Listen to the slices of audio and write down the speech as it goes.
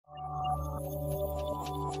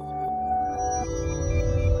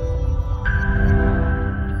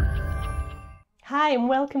Hi and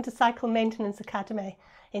welcome to Cycle Maintenance Academy.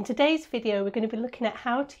 In today's video we're going to be looking at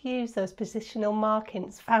how to use those positional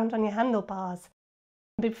markings found on your handlebars.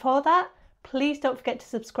 Before that, please don't forget to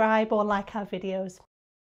subscribe or like our videos.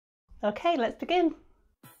 Okay, let's begin.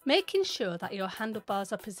 Making sure that your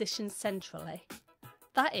handlebars are positioned centrally,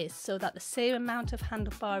 that is, so that the same amount of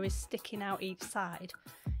handlebar is sticking out each side,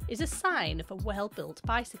 is a sign of a well-built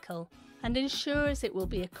bicycle and ensures it will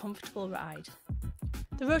be a comfortable ride.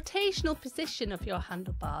 The rotational position of your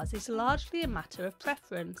handlebars is largely a matter of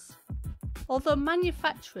preference, although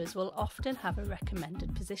manufacturers will often have a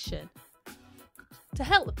recommended position. To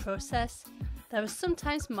help the process, there are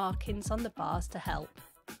sometimes markings on the bars to help.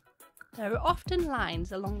 There are often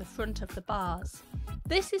lines along the front of the bars.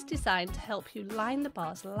 This is designed to help you line the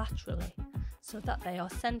bars laterally so that they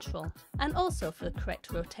are central and also for the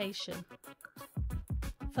correct rotation.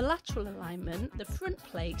 For lateral alignment, the front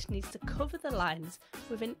plate needs to cover the lines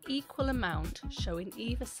with an equal amount showing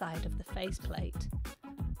either side of the faceplate.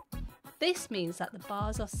 This means that the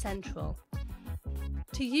bars are central.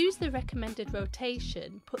 To use the recommended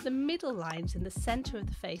rotation, put the middle lines in the centre of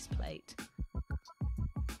the faceplate.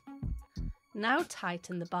 Now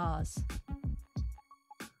tighten the bars.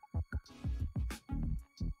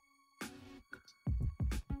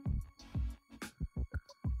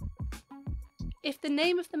 If the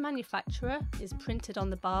name of the manufacturer is printed on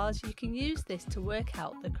the bars, you can use this to work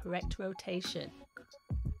out the correct rotation.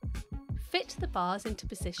 Fit the bars into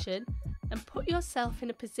position and put yourself in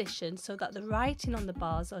a position so that the writing on the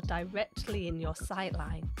bars are directly in your sight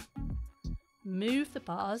line. Move the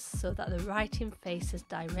bars so that the writing faces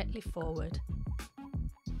directly forward.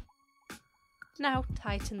 Now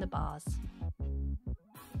tighten the bars.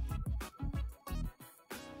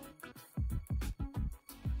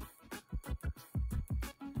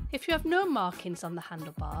 If you have no markings on the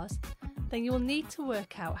handlebars, then you will need to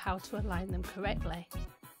work out how to align them correctly.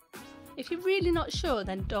 If you're really not sure,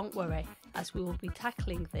 then don't worry, as we will be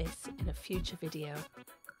tackling this in a future video.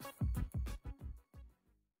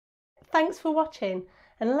 Thanks for watching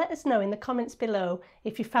and let us know in the comments below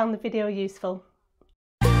if you found the video useful.